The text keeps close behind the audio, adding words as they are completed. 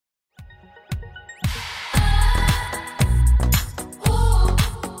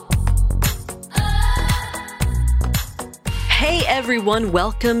everyone.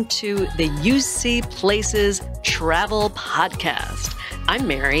 Welcome to the UC Places Travel Podcast. I'm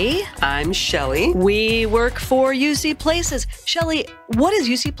Mary. I'm Shelley. We work for UC Places. Shelley, what is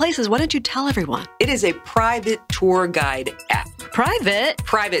UC Places? Why don't you tell everyone? It is a private tour guide app. Private?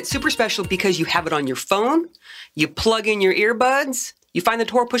 Private, super special because you have it on your phone, you plug in your earbuds, you find the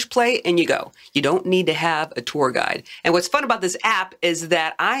tour, push play, and you go. You don't need to have a tour guide. And what's fun about this app is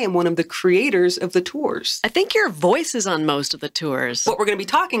that I am one of the creators of the tours. I think your voice is on most of the tours. What we're going to be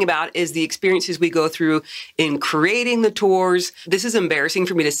talking about is the experiences we go through in creating the tours. This is embarrassing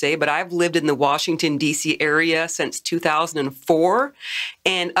for me to say, but I've lived in the Washington, D.C. area since 2004.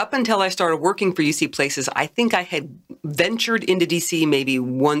 And up until I started working for UC Places, I think I had ventured into D.C. maybe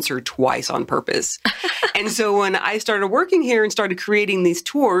once or twice on purpose. And so when I started working here and started creating these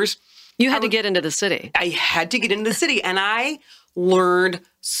tours, you had to get into the city. I had to get into the city, and I learned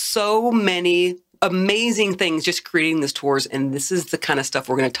so many amazing things just creating these tours, and this is the kind of stuff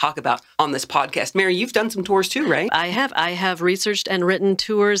we're going to talk about on this podcast. Mary, you've done some tours too, right? I have researched and written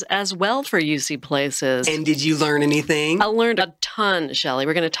tours as well for UC Places. And did you learn anything? I learned a ton, Shelley.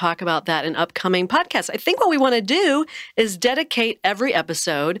 We're going to talk about that in upcoming podcasts. I think what we want to do is dedicate every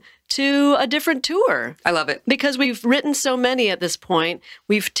episode to a different tour. I love it. Because we've written so many at this point.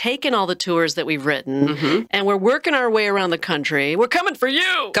 We've taken all the tours that we've written, and we're working our way around the country. We're coming for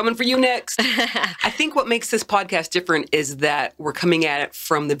you! Coming for you next. I think what makes this podcast different is that we're coming at it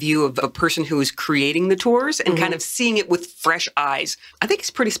from the view of a person who is creating the tours and kind of seeing it with fresh eyes. I think it's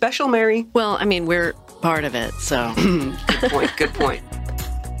pretty special, Mary. Well, I mean, we're part of it, so. Good point, good point.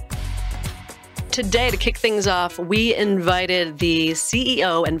 Today, to kick things off, we invited the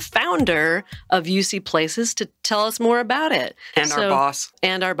CEO and founder of UC Places to tell us more about it. And our boss.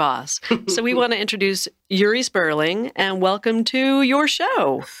 And our boss. So we want to introduce Yuri Sperling and welcome to your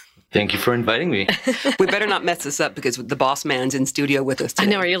show. Thank you for inviting me. We better not mess this up because the boss man's in studio with us today.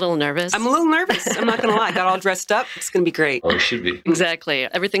 I know. Are you a little nervous? I'm a little nervous. I'm not going to lie. I got all dressed up. It's going to be great. Oh, it should be. Exactly.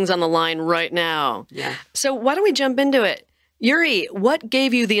 Everything's on the line right now. Yeah. So why don't we jump into it? Yuri, what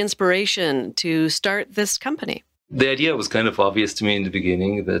gave you the inspiration to start this company? The idea was kind of obvious to me in the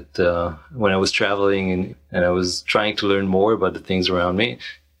beginning that when I was traveling and I was trying to learn more about the things around me.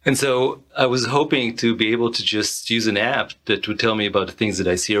 And so I was hoping to be able to just use an app that would tell me about the things that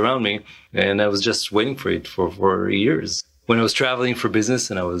I see around me. And I was just waiting for it for years. When I was traveling for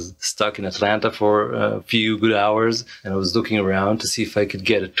business and I was stuck in Atlanta for a few good hours and I was looking around to see if I could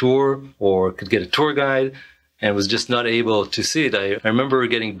get a tour or could get a tour guide, and was just not able to see it. I remember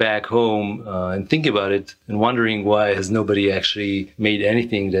getting back home and thinking about it and wondering why has nobody actually made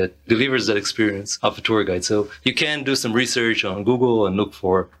anything that delivers that experience of a tour guide. So you can do some research on Google and look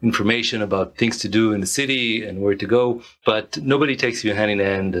for information about things to do in the city and where to go, but nobody takes you hand in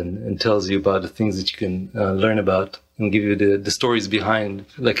hand and tells you about the things that you can learn about and give you the stories behind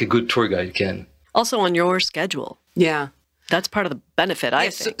like a good tour guide can. Also on your schedule. Yeah. That's part of the benefit, I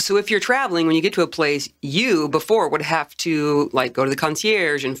think. So if you're traveling, when you get to a place, you before would have to like go to the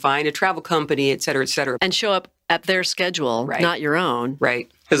concierge and find a travel company, et cetera, et cetera. And show up at their schedule, not your own.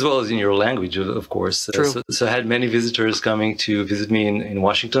 Right. As well as in your language, of course. True. So I had many visitors coming to visit me in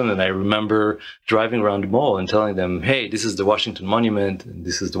Washington, and I remember driving around the mall and telling them, hey, this is the Washington Monument, and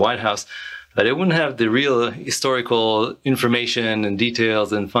this is the White House. But I wouldn't have the real historical information and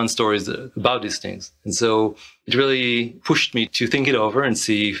details and fun stories about these things. And so it really pushed me to think it over and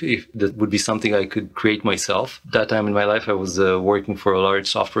see if that would be something I could create myself. At that time in my life, I was working for a large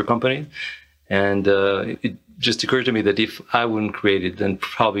software company. And it just occurred to me that if I wouldn't create it, then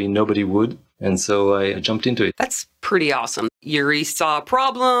probably nobody would. And so I jumped into it. That's pretty awesome. Yuri saw a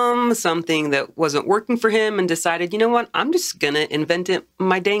problem, something that wasn't working for him, and decided, you know what, I'm just going to invent it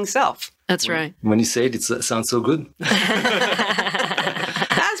my dang self. That's right. When you say it, it sounds so good. That's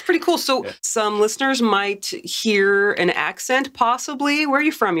pretty cool. So some listeners might hear an accent, possibly. Where are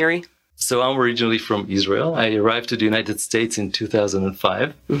you from, Yuri? So I'm originally from Israel. I arrived to the United States in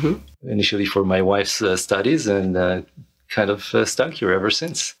 2005, initially for my wife's studies, and kind of stuck here ever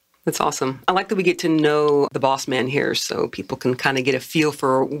since. That's awesome. I like that we get to know the boss man here so people can kind of get a feel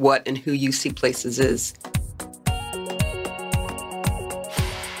for what and who UC Places is.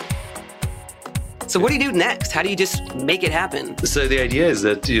 So what do you do next? How do you just make it happen? So the idea is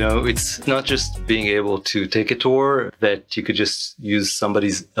that, it's not just being able to take a tour, that you could just use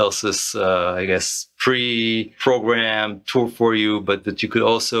somebody else's, pre-programmed tour for you, but that you could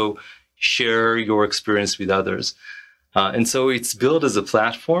also share your experience with others. And so it's built as a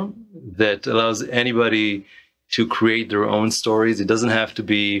platform that allows anybody to create their own stories. It doesn't have to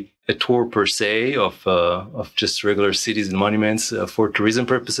be a tour per se of just regular cities and monuments for tourism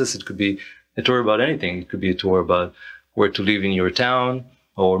purposes. It could be a tour about anything. It could be a tour about where to live in your town,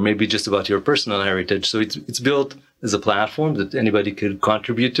 or maybe just about your personal heritage. So it's built as a platform that anybody could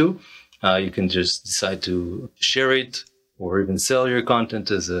contribute to. You can just decide to share it or even sell your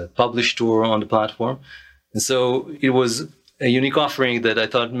content as a published tour on the platform. And so it was a unique offering that I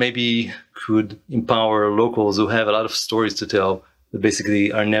thought maybe could empower locals who have a lot of stories to tell that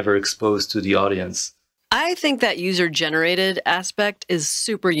basically are never exposed to the audience. I think that user-generated aspect is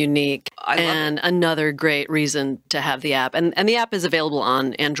super unique and another great reason to have the app. And the app is available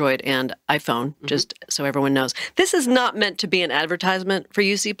on Android and iPhone, just so everyone knows. This is not meant to be an advertisement for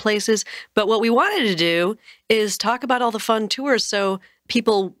UC Places, but what we wanted to do is talk about all the fun tours so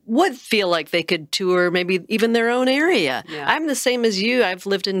people would feel like they could tour maybe even their own area. Yeah. I'm the same as you. I've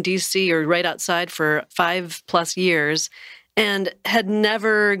lived in D.C. or right outside for 5+ years, and had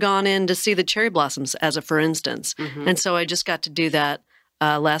never gone in to see the cherry blossoms, as a for instance. And so I just got to do that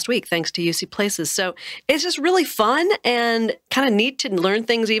last week, thanks to UC Places. So it's just really fun and kind of neat to learn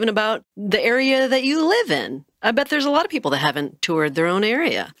things even about the area that you live in. I bet there's a lot of people that haven't toured their own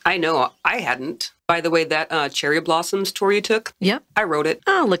area. I know. I hadn't. By the way, that cherry blossoms tour you took, Yep. I wrote it.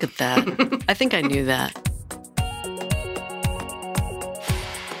 Oh, look at that. I think I knew that.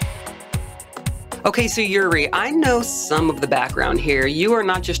 Okay, so Yuri, I know some of the background here. You are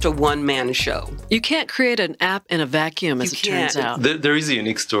not just a one-man show. You can't create an app in a vacuum, as it turns out. There is a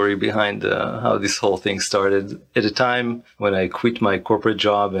unique story behind how this whole thing started. At a time when I quit my corporate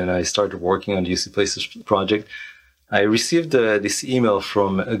job and I started working on the UC Places project, I received this email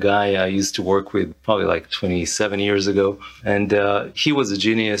from a guy I used to work with probably like 27 years ago. And he was a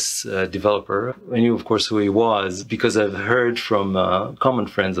genius developer. I knew, of course, who he was because I've heard from common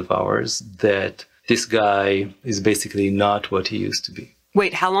friends of ours that this guy is basically not what he used to be.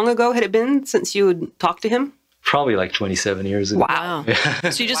 Wait, how long ago had it been since you had talked to him? Probably like 27 years ago. Wow.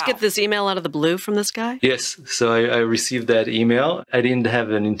 So you just get this email out of the blue from this guy? Yes. So I received that email. I didn't have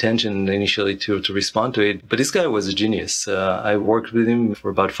an intention initially to respond to it, but this guy was a genius. I worked with him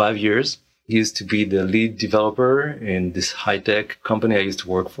for about 5 years. He used to be the lead developer in this high-tech company I used to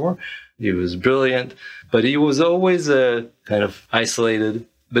work for. He was brilliant, but he was always kind of isolated.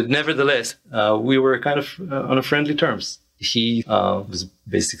 But nevertheless, we were kind of on friendly terms. He was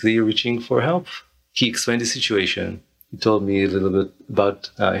basically reaching for help. He explained the situation. He told me a little bit about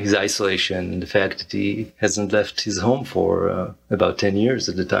his isolation and the fact that he hasn't left his home for about 10 years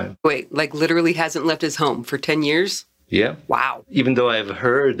at the time. Wait, like literally hasn't left his home for 10 years? Yeah. Wow. Even though I've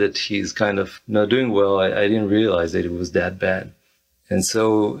heard that he's kind of not doing well, I didn't realize that it was that bad. And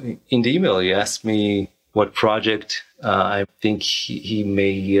so in the email, he asked me what project I think he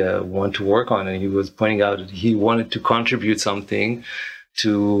may want to work on. And he was pointing out that he wanted to contribute something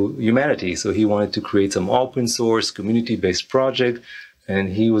to humanity. So he wanted to create some open source, community-based project. And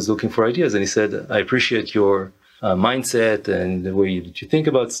he was looking for ideas. And he said, I appreciate your mindset and the way that you think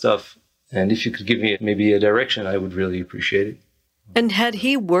about stuff. And if you could give me maybe a direction, I would really appreciate it. And had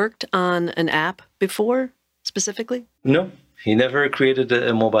he worked on an app before, specifically? No, he never created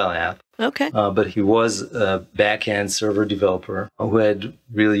a mobile app. Okay. But he was a back-end server developer who had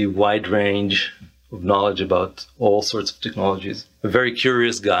really wide range of knowledge about all sorts of technologies. A very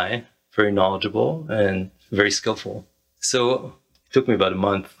curious guy, very knowledgeable, and very skillful. So it took me about a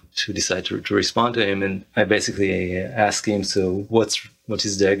month to decide to respond to him. And I basically asked him, so what's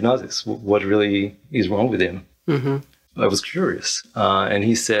his diagnosis? What really is wrong with him? I was curious. And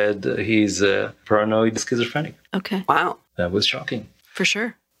he said he's paranoid schizophrenic. Okay. Wow. That was shocking. For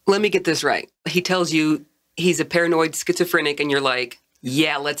sure. Let me get this right. He tells you he's a paranoid schizophrenic and you're like,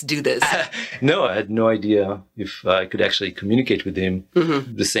 yeah, let's do this. No, I had no idea if I could actually communicate with him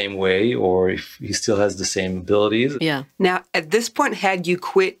the same way or if he still has the same abilities. Yeah. Now, at this point, had you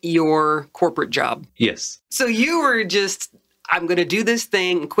quit your corporate job? Yes. So you were just, I'm going to do this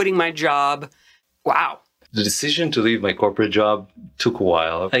thing, quitting my job. Wow. The decision to leave my corporate job took a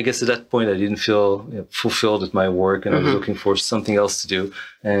while. I guess at that point, I didn't feel fulfilled at my work and I was looking for something else to do.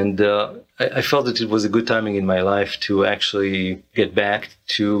 And I felt that it was a good timing in my life to actually get back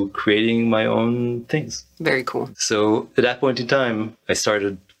to creating my own things. Very cool. So at that point in time, I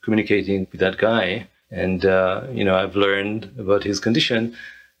started communicating with that guy. And, I've learned about his condition,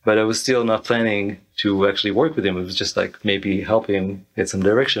 but I was still not planning to actually work with him. It was just like maybe help him get some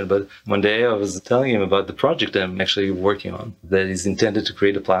direction. But one day I was telling him about the project I'm actually working on that is intended to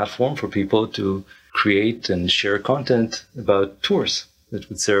create a platform for people to create and share content about tours that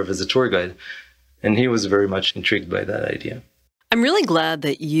would serve as a tour guide. And he was very much intrigued by that idea. I'm really glad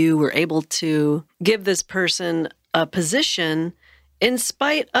that you were able to give this person a position in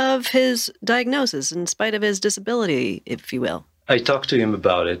spite of his diagnosis, in spite of his disability, if you will. I talked to him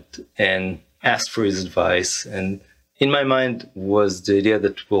about it and asked for his advice. And in my mind was the idea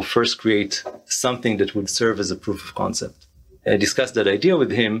that we'll first create something that would serve as a proof of concept. I discussed that idea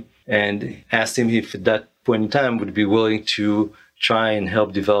with him and asked him if at that point in time would be willing to try and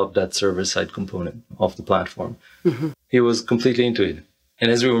help develop that server-side component of the platform. He was completely into it. And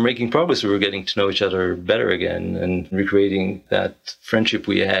as we were making progress, we were getting to know each other better again and recreating that friendship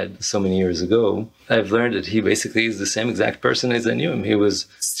we had so many years ago. I've learned that he basically is the same exact person as I knew him. He was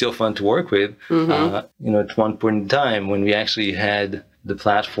still fun to work with. At one point in time when we actually had the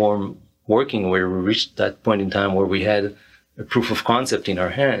platform working, where we reached that point in time where we had a proof of concept in our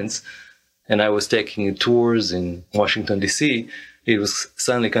hands, and I was taking tours in Washington, D.C., it was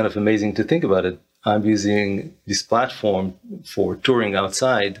suddenly kind of amazing to think about it. I'm using this platform for touring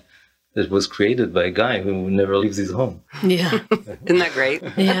outside that was created by a guy who never leaves his home. Yeah. Isn't that great?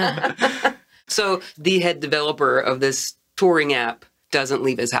 Yeah. So the head developer of this touring app doesn't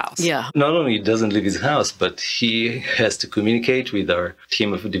leave his house. Yeah. Not only doesn't leave his house, but he has to communicate with our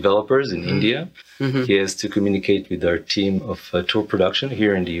team of developers in India. He has to communicate with our team of tour production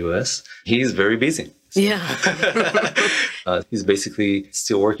here in the US. He's very busy. Yeah. He's basically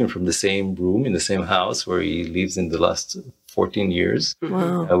still working from the same room in the same house where he lives in the last 14 years,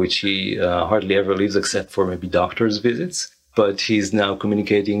 which he hardly ever leaves except for maybe doctor's visits. But he's now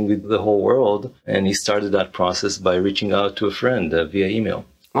communicating with the whole world, and he started that process by reaching out to a friend via email.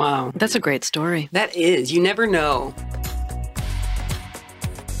 Wow. That's a great story. That is. You never know.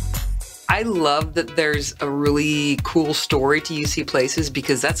 I love that there's a really cool story to UC Places,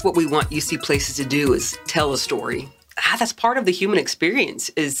 because that's what we want UC Places to do, is tell a story. That's part of the human experience,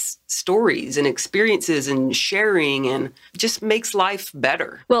 is stories and experiences and sharing, and just makes life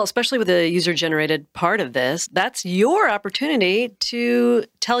better. Well, especially with the user-generated part of this, that's your opportunity to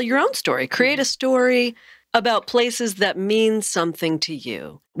tell your own story, create a story about places that mean something to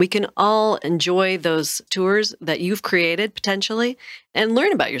you. We can all enjoy those tours that you've created potentially and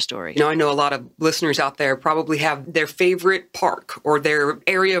learn about your story. I know a lot of listeners out there probably have their favorite park or their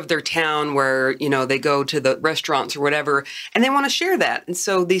area of their town where, they go to the restaurants or whatever, and they want to share that. And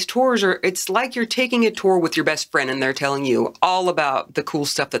so these tours it's like you're taking a tour with your best friend, and they're telling you all about the cool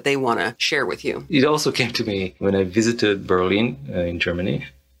stuff that they want to share with you. It also came to me when I visited Berlin in Germany.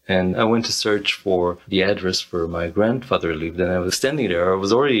 And I went to search for the address where my grandfather lived. And I was standing there. I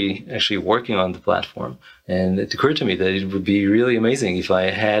was already actually working on the platform. And it occurred to me that it would be really amazing if I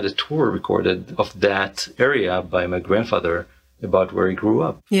had a tour recorded of that area by my grandfather about where he grew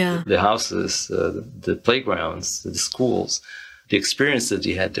up. Yeah. The houses, the playgrounds, the schools, the experience that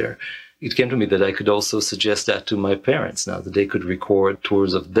he had there. It came to me that I could also suggest that to my parents now, that they could record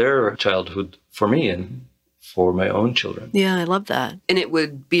tours of their childhood for me and for my own children. Yeah, I love that. And it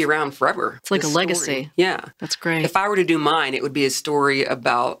would be around forever. It's like a legacy. Yeah. That's great. If I were to do mine, it would be a story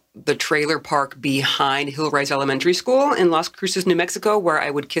about the trailer park behind Hillrise Elementary School in Las Cruces, New Mexico, where I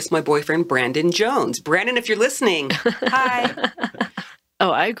would kiss my boyfriend, Brandon Jones. Brandon, if you're listening, hi.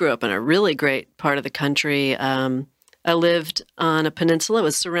 Oh, I grew up in a really great part of the country. I lived on a peninsula. It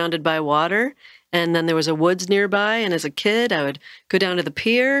was surrounded by water. And then there was a woods nearby. And as a kid, I would go down to the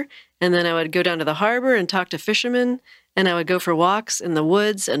pier, and then I would go down to the harbor and talk to fishermen. And I would go for walks in the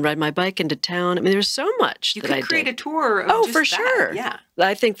woods and ride my bike into town. I mean, there's so much you that I could create did. a tour of just for that. sure. Yeah.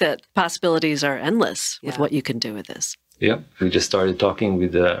 I think that possibilities are endless with Yeah. what you can do with this. Yeah, we just started talking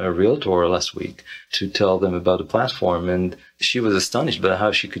with a realtor last week to tell them about the platform, and she was astonished by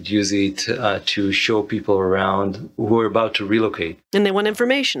how she could use it to show people around who are about to relocate. And they want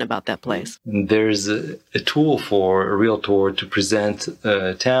information about that place. And there's a tool for a realtor to present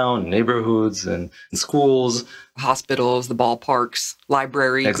town, neighborhoods, and schools. Hospitals, the ballparks,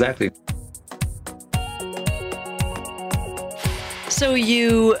 libraries. Exactly. So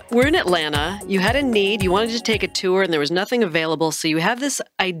you were in Atlanta, you had a need, you wanted to take a tour, and there was nothing available. So you have this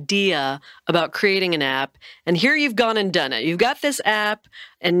idea about creating an app, and here you've gone and done it. You've got this app,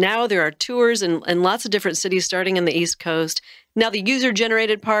 and now there are tours in lots of different cities starting in the East Coast. Now the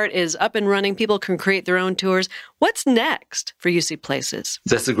user-generated part is up and running. People can create their own tours. What's next for UC Places?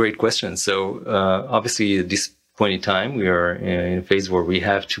 That's a great question. So obviously at this point in time, we are in a phase where we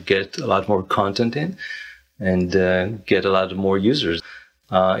have to get a lot more content in and get a lot more users.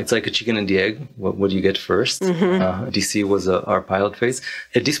 It's like a chicken and the egg. What do you get first? DC was our pilot phase.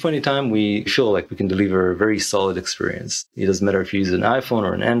 At this point in time, we feel like we can deliver a very solid experience. It doesn't matter if you use an iPhone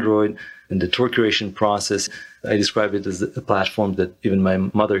or an Android. And the tour creation process, I describe it as a platform that even my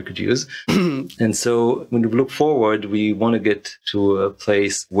mother could use. And so when we look forward, we want to get to a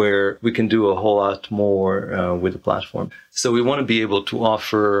place where we can do a whole lot more with the platform. So we want to be able to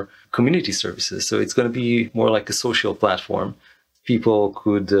offer community services. So it's going to be more like a social platform People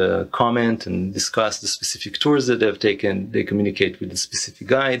could comment and discuss the specific tours that they've taken. They communicate with the specific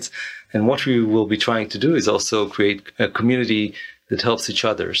guides. And what we will be trying to do is also create a community that helps each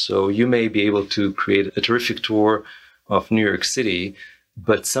other. So you may be able to create a terrific tour of New York City,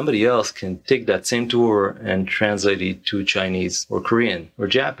 but somebody else can take that same tour and translate it to Chinese or Korean or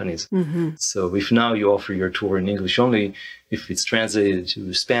Japanese. Mm-hmm. So if now you offer your tour in English only, if it's translated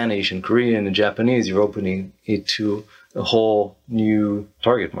to Spanish and Korean and Japanese, you're opening it to a whole new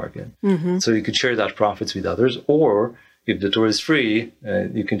target market. Mm-hmm. So you could share that profits with others, or if the tour is free,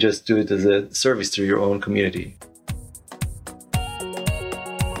 you can just do it as a service to your own community.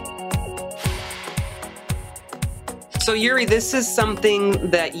 So Yuri, this is something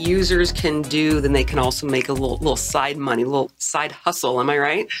that users can do, then they can also make a little side money, a little side hustle. Am I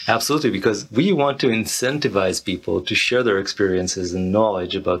right? Absolutely, because we want to incentivize people to share their experiences and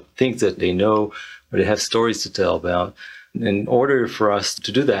knowledge about things that they know or they have stories to tell about. In order for us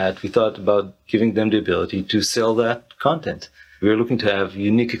to do that, we thought about giving them the ability to sell that content. We're looking to have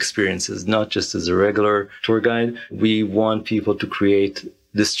unique experiences, not just as a regular tour guide. We want people to create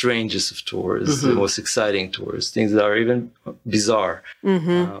the strangest of tours, mm-hmm. the most exciting tours, things that are even bizarre.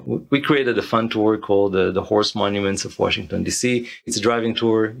 Mm-hmm. We created a fun tour called the Horse Monuments of Washington, D.C. It's a driving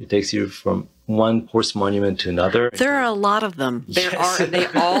tour. It takes you from one horse monument to another. There are a lot of them. There are. They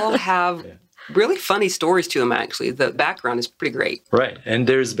all have really funny stories to them, actually. The background is pretty great. Right. And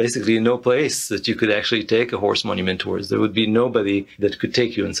there's basically no place that you could actually take a horse monument tours. There would be nobody that could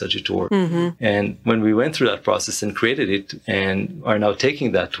take you on such a tour. Mm-hmm. And when we went through that process and created it and are now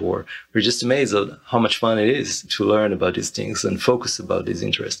taking that tour, we're just amazed at how much fun it is to learn about these things and focus about these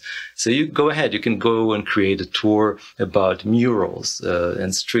interests. So you go ahead, you can go and create a tour about murals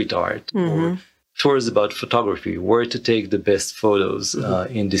and street art, mm-hmm. or tours about photography, where to take the best photos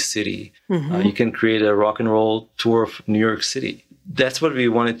in the city. Mm-hmm. You can create a rock and roll tour of New York City. That's what we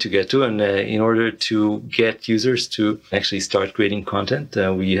wanted to get to. And in order to get users to actually start creating content,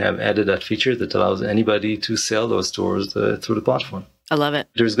 we have added that feature that allows anybody to sell those tours through the platform. I love it.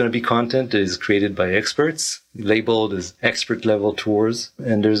 There's going to be content that is created by experts, labeled as expert level tours.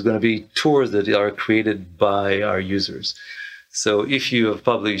 And there's going to be tours that are created by our users. So if you have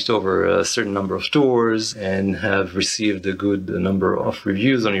published over a certain number of tours and have received a good number of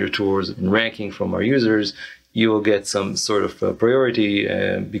reviews on your tours and ranking from our users, you will get some sort of priority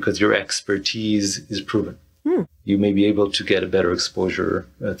because your expertise is proven. You may be able to get a better exposure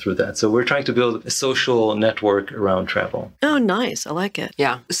through that. So we're trying to build a social network around travel. Oh, nice. I like it.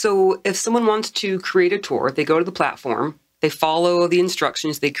 Yeah. So if someone wants to create a tour, they go to the platform, they follow the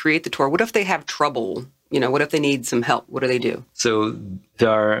instructions, they create the tour. What if they have trouble? You know, what if they need some help? What do they do? So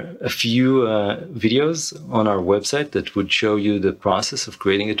there are a few videos on our website that would show you the process of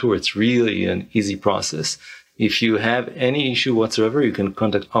creating a tour. It's really an easy process. If you have any issue whatsoever, you can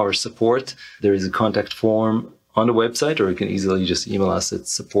contact our support. There is a contact form on the website, or you can easily just email us at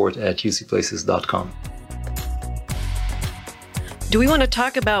support@ucplaces.com. Do we want to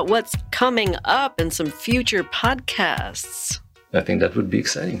talk about what's coming up in some future podcasts? I think that would be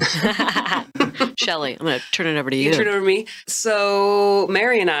exciting. Shelley, I'm going to turn it over to you. You turn it over to me. So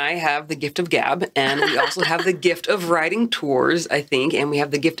Mary and I have the gift of gab, and we also have the gift of writing tours, I think, and we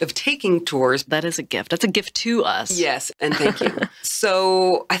have the gift of taking tours. That is a gift. That's a gift to us. Yes, and thank you.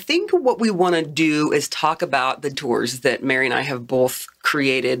 So I think what we want to do is talk about the tours that Mary and I have both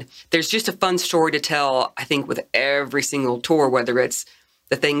created. There's just a fun story to tell, I think, with every single tour, whether it's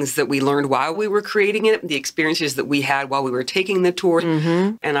the things that we learned while we were creating it, the experiences that we had while we were taking the tour.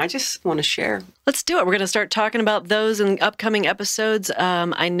 Mm-hmm. And I just want to share. Let's do it. We're going to start talking about those in upcoming episodes.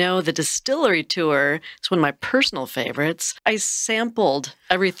 I know the distillery tour is one of my personal favorites. I sampled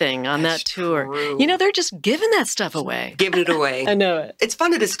everything on that tour. True. You know, they're just giving that stuff away. Giving it away. I know it. It's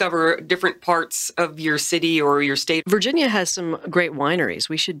fun to discover different parts of your city or your state. Virginia has some great wineries.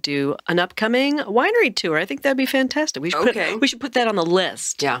 We should do an upcoming winery tour. I think that'd be fantastic. We should put that on the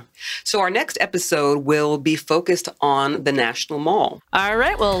list. Yeah. So our next episode will be focused on the National Mall. All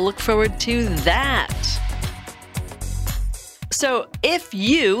right. Well, look forward to that. So if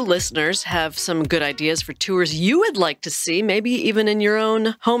you, listeners, have some good ideas for tours you would like to see, maybe even in your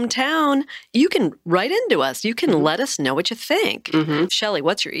own hometown, you can write into us. You can let us know what you think. Mm-hmm. Shelley,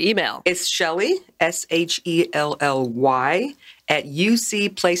 what's your email? It's Shelley, Shelley,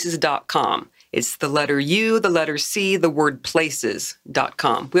 @ucplaces.com. It's the letter U, the letter C, the word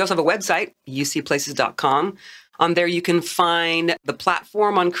places.com. We also have a website, ucplaces.com. On there, you can find the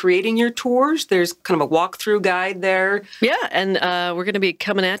platform on creating your tours. There's kind of a walkthrough guide there. Yeah, and we're going to be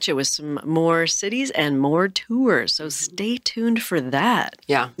coming at you with some more cities and more tours. So stay tuned for that.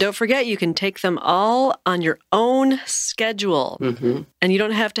 Yeah. Don't forget, you can take them all on your own schedule. And you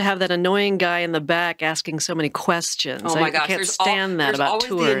don't have to have that annoying guy in the back asking so many questions. Oh my gosh, I can't stand that about tours.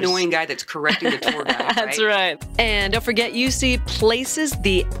 There's always the annoying guy that's correcting the tour guide. That's right. And don't forget, UC Places,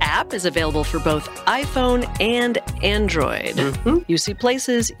 the app is available for both iPhone and Android. UC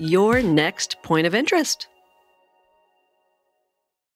Places, your next point of interest.